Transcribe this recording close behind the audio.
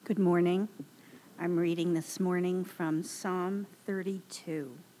Good morning. I'm reading this morning from Psalm 32.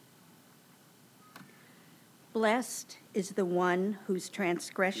 Blessed is the one whose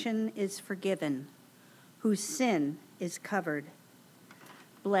transgression is forgiven, whose sin is covered.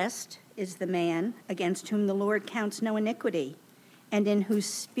 Blessed is the man against whom the Lord counts no iniquity, and in whose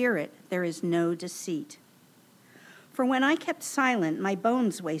spirit there is no deceit. For when I kept silent, my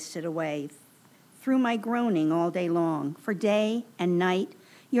bones wasted away through my groaning all day long. For day and night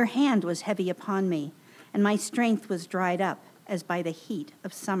your hand was heavy upon me, and my strength was dried up as by the heat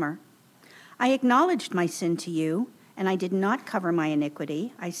of summer. I acknowledged my sin to you, and I did not cover my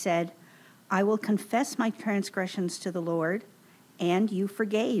iniquity. I said, I will confess my transgressions to the Lord, and you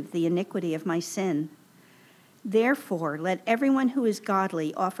forgave the iniquity of my sin. Therefore, let everyone who is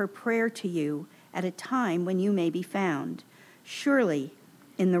godly offer prayer to you at a time when you may be found. Surely,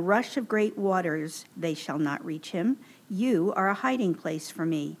 in the rush of great waters, they shall not reach him. You are a hiding place for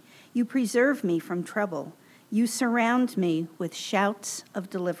me. You preserve me from trouble. You surround me with shouts of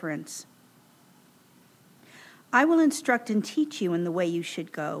deliverance. I will instruct and teach you in the way you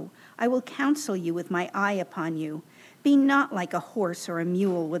should go. I will counsel you with my eye upon you. Be not like a horse or a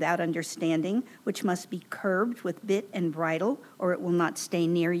mule without understanding, which must be curbed with bit and bridle, or it will not stay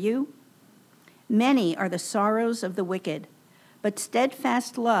near you. Many are the sorrows of the wicked, but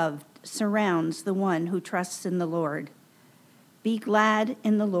steadfast love surrounds the one who trusts in the Lord. Be glad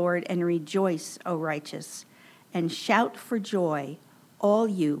in the Lord and rejoice, O righteous, and shout for joy, all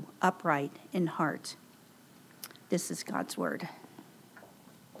you upright in heart. This is God's word.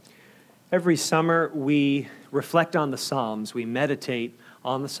 Every summer we reflect on the Psalms. We meditate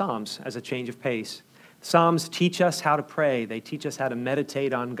on the Psalms as a change of pace. Psalms teach us how to pray. They teach us how to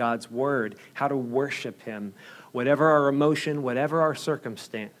meditate on God's word, how to worship him. Whatever our emotion, whatever our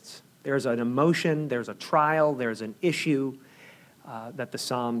circumstance, there's an emotion, there's a trial, there's an issue that the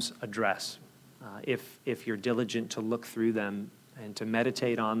Psalms address. If you're diligent to look through them and to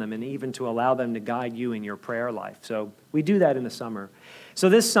meditate on them and even to allow them to guide you in your prayer life. So we do that in the summer. So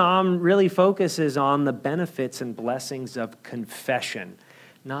this psalm really focuses on the benefits and blessings of confession.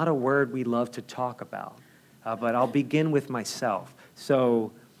 Not a word we love to talk about, but I'll begin with myself.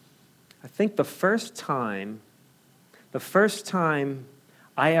 So I think the first time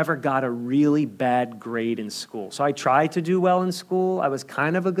I ever got a really bad grade in school. So I tried to do well in school. I was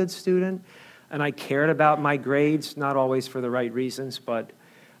kind of a good student, and I cared about my grades, not always for the right reasons, but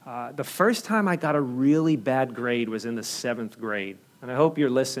the first time I got a really bad grade was in the 7th grade. And I hope you're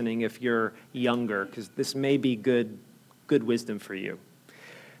listening if you're younger, because this may be good wisdom for you.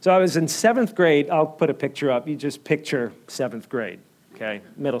 So I was in 7th grade. I'll put a picture up. You just picture 7th grade, okay?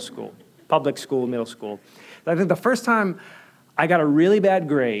 Middle school, public school, middle school. I think the first time I got a really bad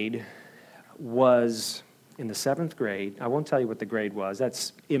grade was in the 7th grade. I won't tell you what the grade was.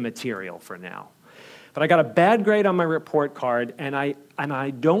 That's immaterial for now. But I got a bad grade on my report card, and I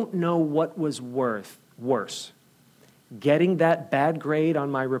don't know what was worse, getting that bad grade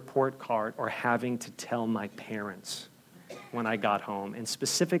on my report card or having to tell my parents when I got home, and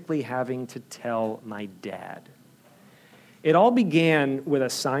specifically having to tell my dad. It all began with a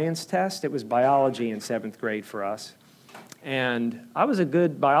science test. It was biology in 7th grade for us. And I was a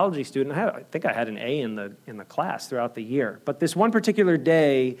good biology student. I think I had an A in the class throughout the year. But this one particular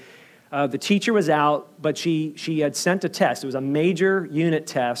day, the teacher was out, but she had sent a test. It was a major unit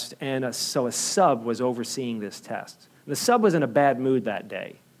test, and so a sub was overseeing this test. The sub was in a bad mood that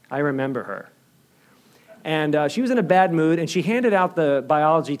day. I remember her. And she was in a bad mood, and she handed out the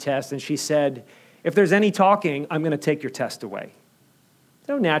biology test, and she said, if there's any talking, I'm going to take your test away.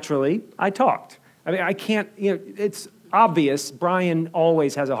 So naturally, I talked. I mean, I can't, it's obvious, Brian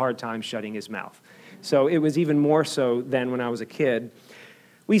always has a hard time shutting his mouth. So it was even more so than when I was a kid.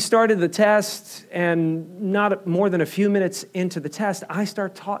 We started the test, and not more than a few minutes into the test,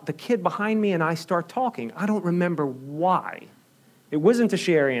 the kid behind me and I start talking. I don't remember why. It wasn't to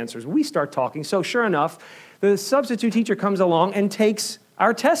share answers. We start talking. So sure enough, the substitute teacher comes along and takes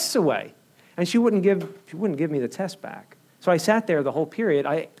our tests away. And she wouldn't give me the test back. So I sat there the whole period.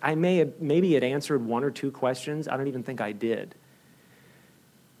 I maybe had answered 1 or 2 questions. I don't even think I did.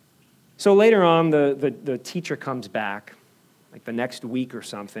 So later on, the teacher comes back, like the next week or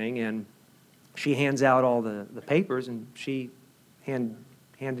something, and she hands out all the papers, and she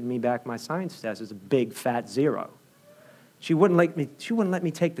handed me back my science test as a big fat 0. She wouldn't let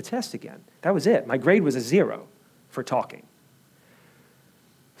me take the test again. That was it. My grade was a 0 for talking.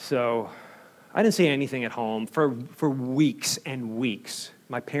 So I didn't say anything at home for weeks and weeks.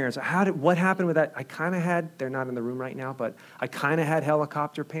 My parents, what happened with that? I kind of had, they're not in the room right now, but I kind of had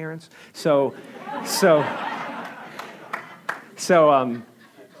helicopter parents. So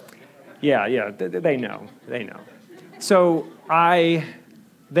Yeah, they know. So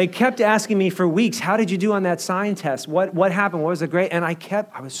they kept asking me for weeks, how did you do on that sign test? What happened? What was the grade? And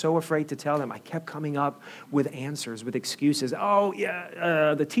I was so afraid to tell them. I kept coming up with answers, with excuses. Oh,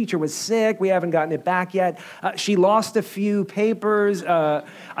 yeah, the teacher was sick. We haven't gotten it back yet. She lost a few papers.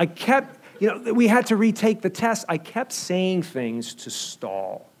 We had to retake the test. I kept saying things to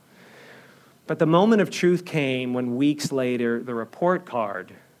stall. But the moment of truth came when weeks later, the report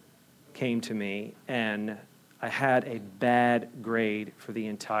card came to me, and I had a bad grade for the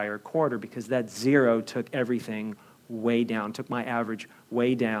entire quarter because that 0 took everything way down, took my average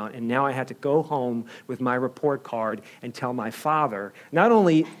way down. And now I had to go home with my report card and tell my father, not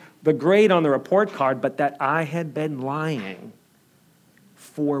only the grade on the report card, but that I had been lying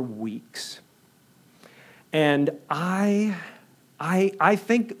for weeks. And I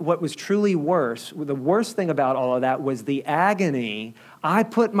think what was truly worse, the worst thing about all of that was the agony I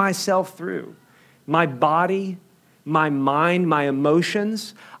put myself through. My body, my mind, my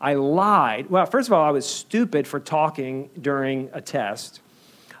emotions. I lied. Well, first of all, I was stupid for talking during a test.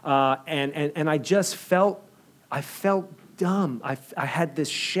 And I just felt dumb. I had this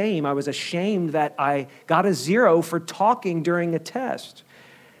shame. I was ashamed that I got a 0 for talking during a test.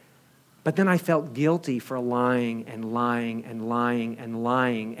 But then I felt guilty for lying and lying and lying and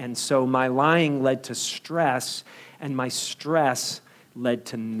lying. And so my lying led to stress, and my stress led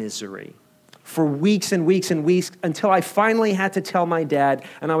to misery. For weeks and weeks and weeks, until I finally had to tell my dad,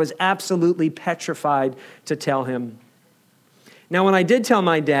 and I was absolutely petrified to tell him. Now, when I did tell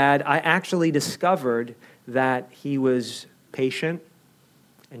my dad, I actually discovered that he was patient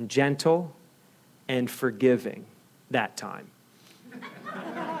and gentle and forgiving that time.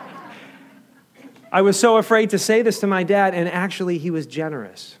 I was so afraid to say this to my dad, and actually he was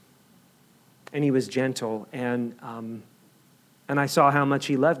generous, and he was gentle, and I saw how much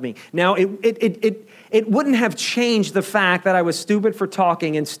he loved me. Now, it wouldn't have changed the fact that I was stupid for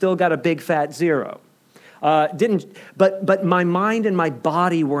talking and still got a big fat 0. But my mind and my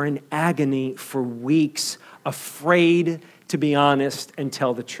body were in agony for weeks, afraid to be honest and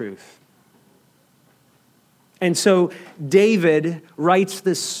tell the truth. And so David writes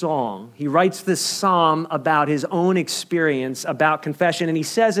this song. He writes this psalm about his own experience, about confession. And he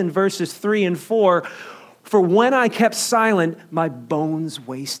says in verses 3 and 4, "For when I kept silent, my bones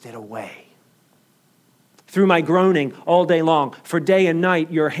wasted away through my groaning all day long. For day and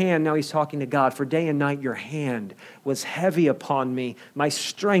night your hand," now he's talking to God, "for day and night your hand was heavy upon me. My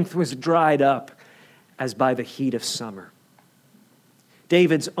strength was dried up as by the heat of summer."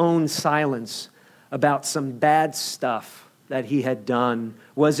 David's own silence about some bad stuff that he had done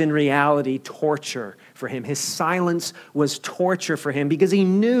was in reality torture for him. His silence was torture for him because he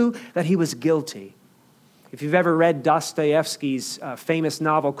knew that he was guilty. If you've ever read Dostoevsky's famous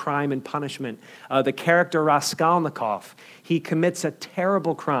novel, Crime and Punishment, the character Raskolnikov, he commits a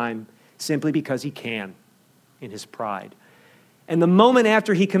terrible crime simply because he can, in his pride. And the moment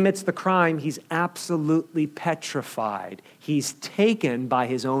after he commits the crime, he's absolutely petrified. He's taken by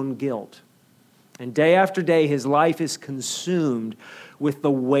his own guilt. And day after day, his life is consumed with the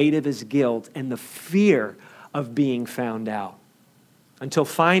weight of his guilt and the fear of being found out. Until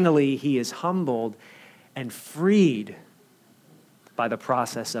finally, he is humbled and freed by the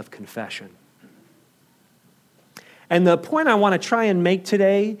process of confession. And the point I want to try and make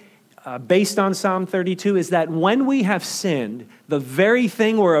today, based on Psalm 32, is that when we have sinned, the very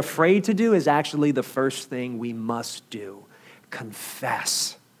thing we're afraid to do is actually the first thing we must do: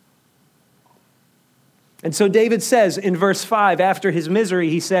 confess. And so David says in verse 5, after his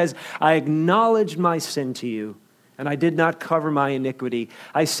misery, he says, "I acknowledged my sin to you, and I did not cover my iniquity.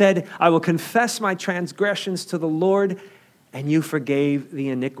 I said, I will confess my transgressions to the Lord, and you forgave the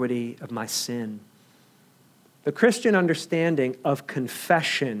iniquity of my sin." The Christian understanding of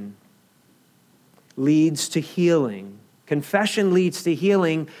confession leads to healing. Confession leads to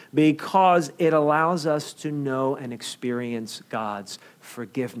healing because it allows us to know and experience God's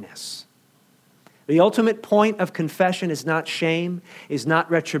forgiveness. The ultimate point of confession is not shame, is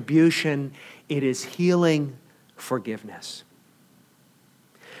not retribution. It is healing, forgiveness.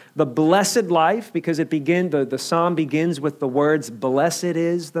 The blessed life, because the psalm begins with the words, "Blessed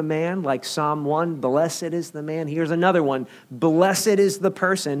is the man," like Psalm 1, "Blessed is the man." Here's another one, "Blessed is the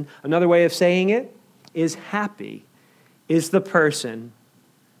person." Another way of saying it is happy is the person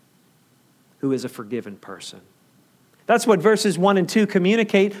who is a forgiven person. That's what verses 1 and 2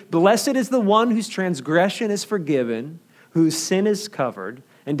 communicate. Blessed is the one whose transgression is forgiven, whose sin is covered.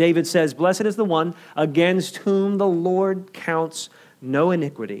 And David says, blessed is the one against whom the Lord counts no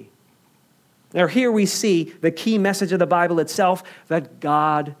iniquity. Now, here we see the key message of the Bible itself, that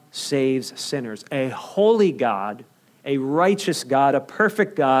God saves sinners. A holy God, a righteous God, a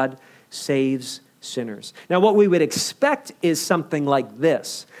perfect God saves sinners. Now, what we would expect is something like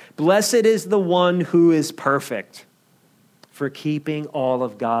this. Blessed is the one who is perfect, for keeping all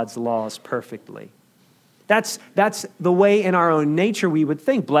of God's laws perfectly. That's the way in our own nature we would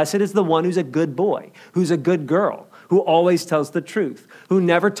think. Blessed is the one who's a good boy, who's a good girl, who always tells the truth, who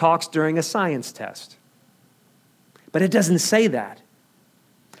never talks during a science test. But it doesn't say that.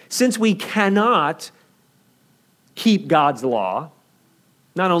 Since we cannot keep God's law,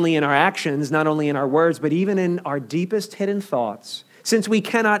 not only in our actions, not only in our words, but even in our deepest hidden thoughts, since we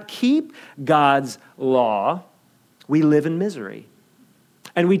cannot keep God's law, we live in misery.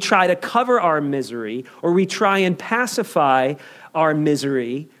 And we try to cover our misery, or we try and pacify our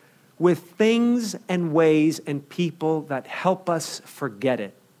misery with things and ways and people that help us forget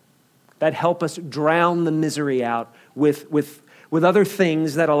it, that help us drown the misery out with other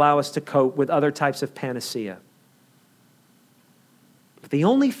things that allow us to cope with other types of panacea. But the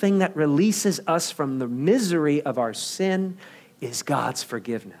only thing that releases us from the misery of our sin is God's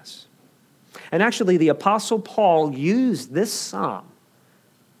forgiveness. And actually, the Apostle Paul used this psalm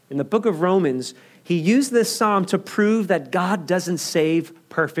in the book of Romans. He used this psalm to prove that God doesn't save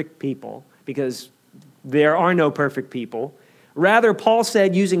perfect people, because there are no perfect people. Rather, Paul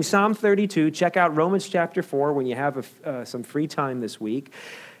said, using Psalm 32, check out Romans chapter 4 when you have some free time this week,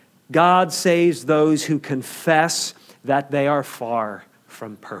 God saves those who confess that they are far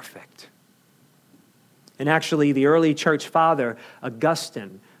from perfect. And actually, the early church father,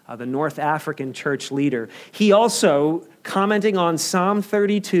 Augustine, the North African church leader, he also, commenting on Psalm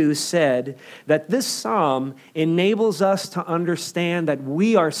 32, said that this psalm enables us to understand that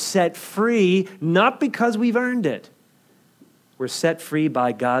we are set free not because we've earned it. We're set free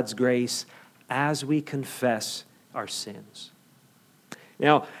by God's grace as we confess our sins.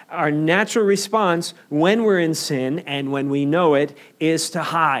 Now, our natural response when we're in sin and when we know it is to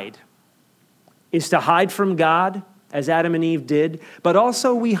hide. Is to hide from God, as Adam and Eve did, but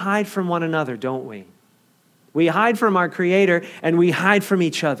also we hide from one another, don't we? We hide from our Creator and we hide from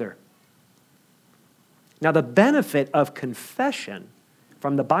each other. Now, the benefit of confession,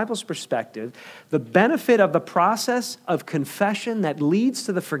 from the Bible's perspective, the benefit of the process of confession that leads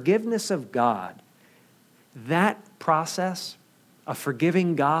to the forgiveness of God, that process of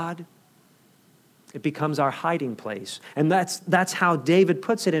forgiving God, it becomes our hiding place. And that's how David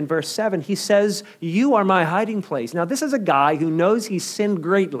puts it in verse 7. He says, "You are my hiding place." Now, this is a guy who knows he sinned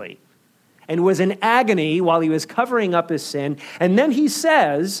greatly and was in agony while he was covering up his sin. And then he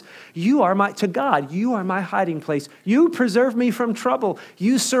says, to God, "You are my hiding place. You preserve me from trouble.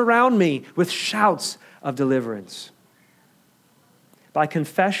 You surround me with shouts of deliverance." By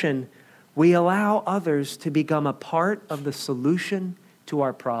confession, we allow others to become a part of the solution to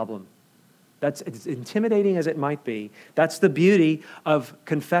our problem. That's as intimidating as it might be. That's the beauty of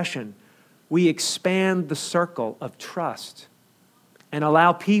confession. We expand the circle of trust and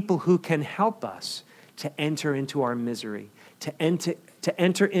allow people who can help us to enter into our misery, to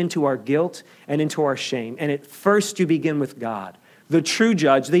enter into our guilt and into our shame. And at first you begin with God, the true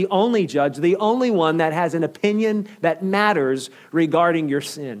judge, the only one that has an opinion that matters regarding your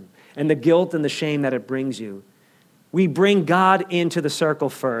sin and the guilt and the shame that it brings you. We bring God into the circle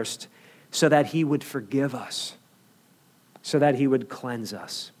first, so that he would forgive us, so that he would cleanse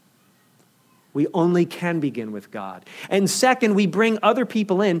us. We only can begin with God. And second, we bring other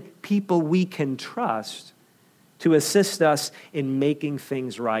people in, people we can trust, to assist us in making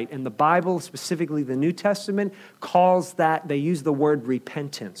things right. And the Bible, specifically the New Testament, calls that, they use the word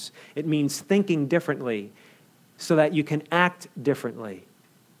repentance. It means thinking differently so that you can act differently.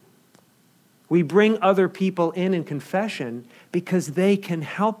 We bring other people in confession because they can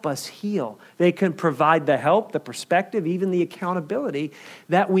help us heal. They can provide the help, the perspective, even the accountability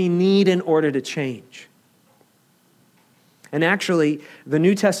that we need in order to change. And actually, the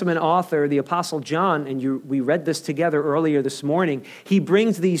New Testament author, the Apostle John, and we read this together earlier this morning, he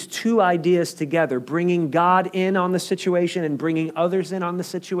brings these two ideas together, bringing God in on the situation and bringing others in on the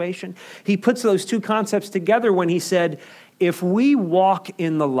situation. He puts those two concepts together when he said, if we walk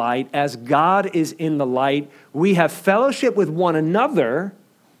in the light as God is in the light, we have fellowship with one another,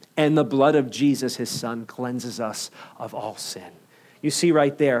 and the blood of Jesus, his Son, cleanses us of all sin. You see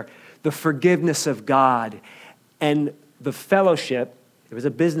right there, the forgiveness of God and the fellowship. It was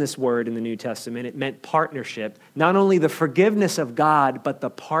a business word in the New Testament. It meant partnership. Not only the forgiveness of God, but the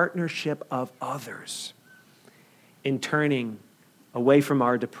partnership of others in turning away from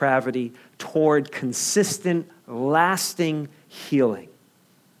our depravity toward consistent, lasting healing.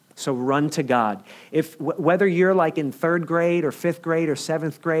 So run to God. Whether you're like in 3rd grade or 5th grade or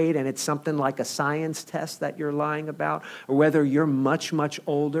 7th grade and it's something like a science test that you're lying about, or whether you're much, much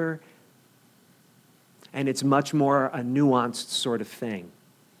older and it's much more a nuanced sort of thing,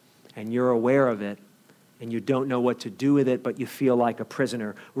 and you're aware of it, and you don't know what to do with it, but you feel like a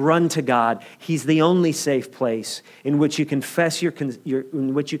prisoner, run to God. He's the only safe place in which you confess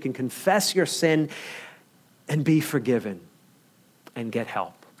in which you can confess your sin and be forgiven and get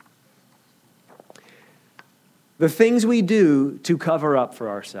help. The things we do to cover up for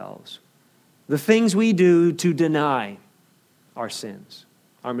ourselves, the things we do to deny our sins,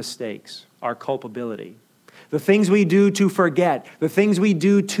 our mistakes, our culpability, the things we do to forget, the things we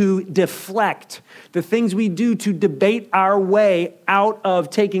do to deflect, the things we do to debate our way out of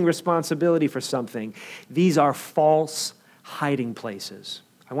taking responsibility for something, these are false hiding places.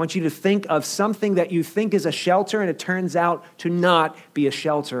 I want you to think of something that you think is a shelter and it turns out to not be a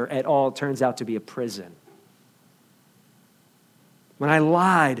shelter at all. It turns out to be a prison. When I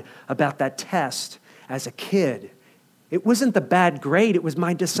lied about that test as a kid, it wasn't the bad grade, it was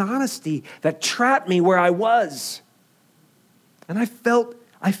my dishonesty that trapped me where I was. And I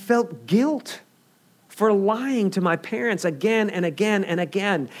felt guilt for lying to my parents again and again and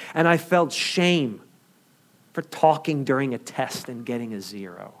again. And I felt shame for talking during a test and getting a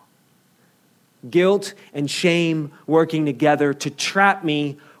 0. Guilt and shame working together to trap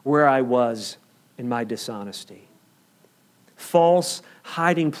me where I was in my dishonesty. False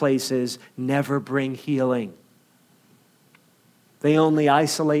hiding places never bring healing. They only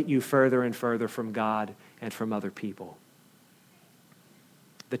isolate you further and further from God and from other people.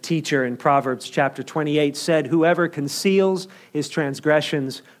 The teacher in Proverbs chapter 28 said, "Whoever conceals his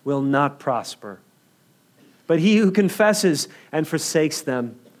transgressions will not prosper, but he who confesses and forsakes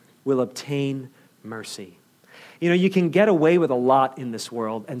them will obtain mercy." You know, you can get away with a lot in this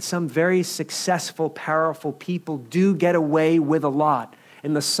world, and some very successful, powerful people do get away with a lot.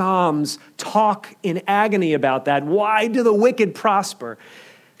 And the Psalms talk in agony about that. Why do the wicked prosper?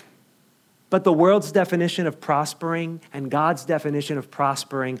 But the world's definition of prospering and God's definition of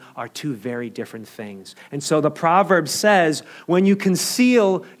prospering are two very different things. And so the proverb says, when you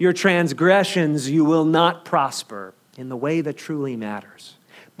conceal your transgressions, you will not prosper in the way that truly matters.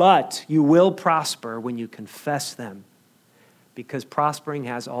 But you will prosper when you confess them, because prospering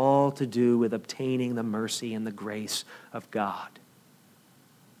has all to do with obtaining the mercy and the grace of God.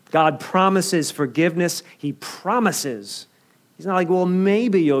 God promises forgiveness. He promises. He's not like, well,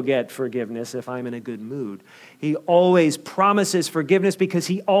 maybe you'll get forgiveness if I'm in a good mood. He always promises forgiveness because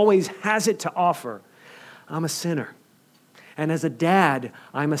he always has it to offer. I'm a sinner. And as a dad,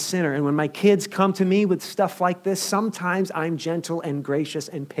 I'm a sinner. And when my kids come to me with stuff like this, sometimes I'm gentle and gracious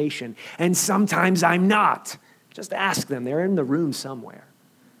and patient. And sometimes I'm not. Just ask them. They're in the room somewhere.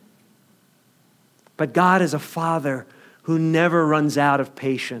 But God is a father who never runs out of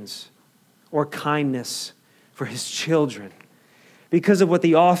patience or kindness for his children. Because of what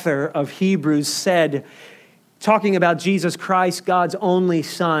the author of Hebrews said, talking about Jesus Christ, God's only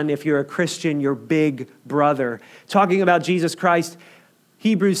son, if you're a Christian, your big brother. Talking about Jesus Christ,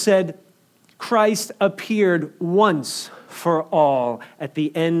 Hebrews said, Christ appeared once for all at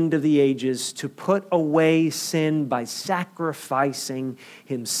the end of the ages to put away sin by sacrificing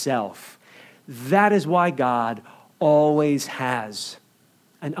himself. That is why God always has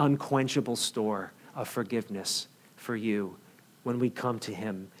an unquenchable store of forgiveness for you when we come to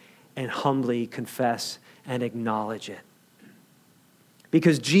him and humbly confess and acknowledge it.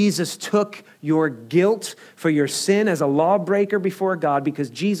 Because Jesus took your guilt for your sin as a lawbreaker before God, because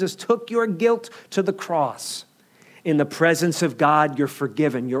Jesus took your guilt to the cross. In the presence of God, you're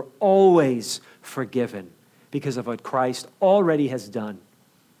forgiven. You're always forgiven because of what Christ already has done.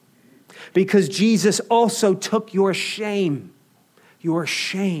 Because Jesus also took your shame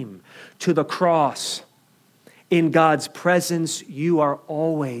to the cross. In God's presence, you are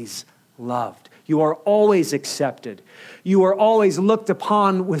always loved. You are always accepted. You are always looked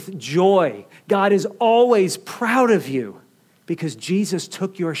upon with joy. God is always proud of you because Jesus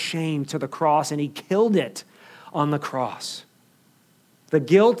took your shame to the cross and he killed it on the cross. The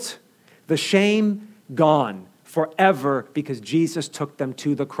guilt, the shame, gone forever because Jesus took them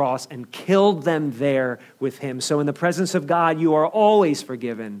to the cross and killed them there with him. So in the presence of God, you are always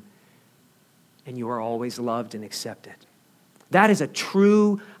forgiven and you are always loved and accepted. That is a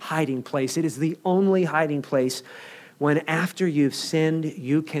true hiding place. It is the only hiding place when after you've sinned,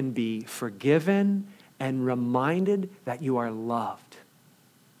 you can be forgiven and reminded that you are loved.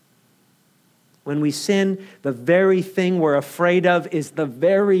 When we sin, the very thing we're afraid of is the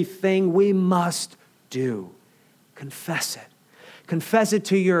very thing we must do. Confess it. Confess it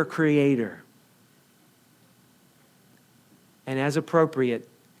to your Creator. And as appropriate,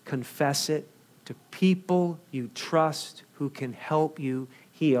 confess it to people you trust who can help you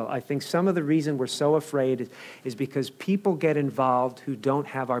heal. I think some of the reason we're so afraid is because people get involved who don't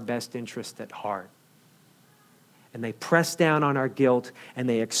have our best interest at heart. And they press down on our guilt and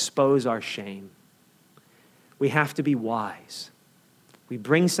they expose our shame. We have to be wise. We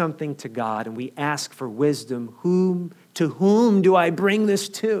bring something to God and we ask for wisdom. To whom do I bring this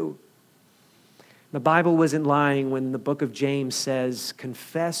to? The Bible wasn't lying when the book of James says,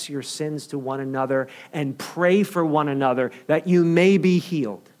 confess your sins to one another and pray for one another that you may be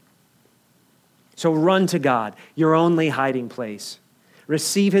healed. So run to God, your only hiding place.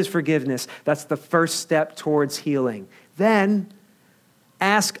 Receive his forgiveness. That's the first step towards healing. Then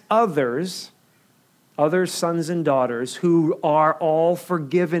ask others, other sons and daughters who are all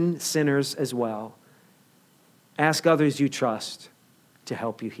forgiven sinners as well. Ask others you trust to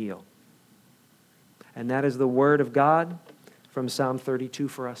help you heal. And that is the word of God from Psalm 32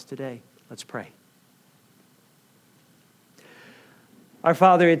 for us today. Let's pray. Our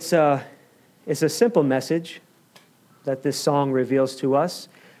Father, it's a simple message that this song reveals to us,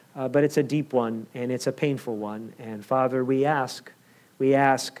 but it's a deep one and it's a painful one. And Father, we ask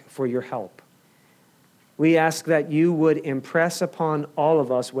for your help. We ask that you would impress upon all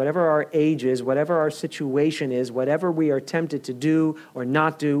of us, whatever our age is, whatever our situation is, whatever we are tempted to do or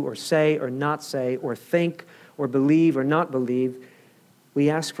not do or say or not say or think or believe or not believe, we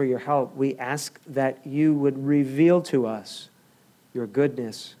ask for your help. We ask that you would reveal to us your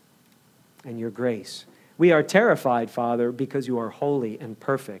goodness and your grace. We are terrified, Father, because you are holy and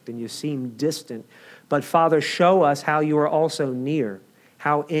perfect and you seem distant. But Father, show us how you are also near.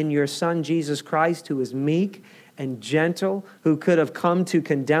 How in your Son, Jesus Christ, who is meek and gentle, who could have come to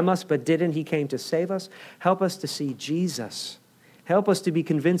condemn us but didn't, he came to save us. Help us to see Jesus. Help us to be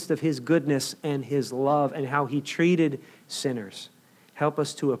convinced of his goodness and his love and how he treated sinners. Help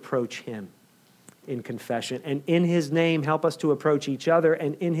us to approach him in confession. And in his name, help us to approach each other.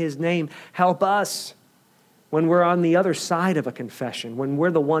 And in his name, help us when we're on the other side of a confession, when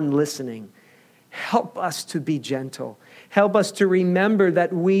we're the one listening. Help us to be gentle. Help us to remember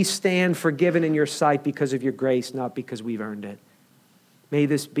that we stand forgiven in your sight because of your grace, not because we've earned it. May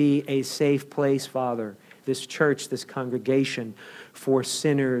this be a safe place, Father, this church, this congregation, for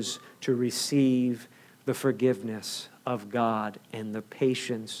sinners to receive the forgiveness of God and the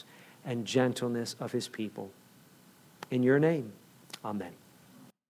patience and gentleness of his people. In your name, amen.